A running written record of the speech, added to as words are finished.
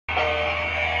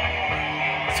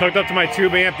hooked up to my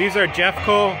tube amp. These are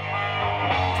Gefco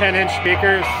 10-inch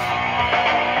speakers.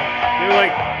 They're like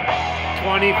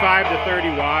 25 to 30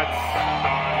 watts.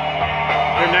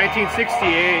 They're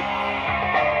 1968.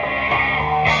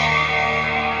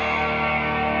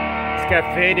 It's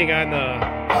got fading on the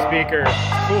speaker.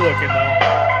 It's cool looking though.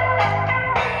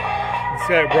 It's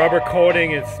got rubber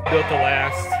coating. It's built to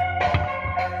last.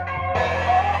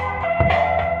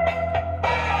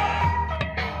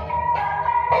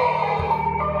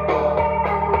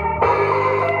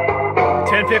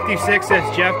 $10.56 says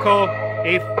Gefco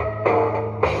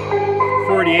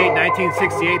 848,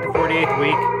 1968, the 48th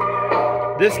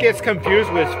week. This gets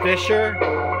confused with Fisher,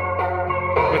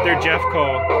 but they're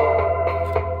Gefco.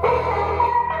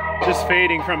 Just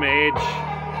fading from age.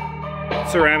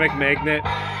 Ceramic magnet.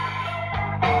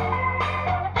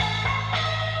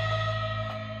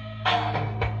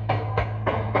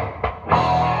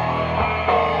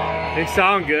 They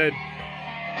sound good.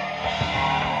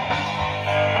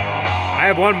 I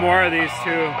have one more of these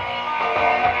too.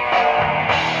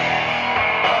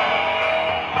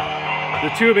 The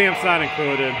tube amp's not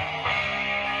included.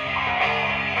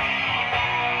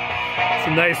 It's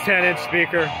a nice 10-inch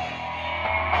speaker.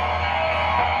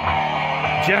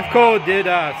 Gefco did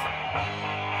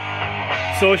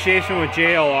association with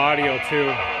JL Audio too.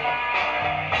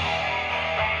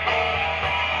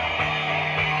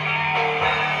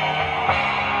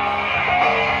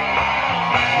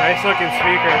 Nice looking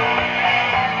speaker.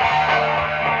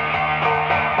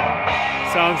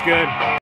 Sounds good.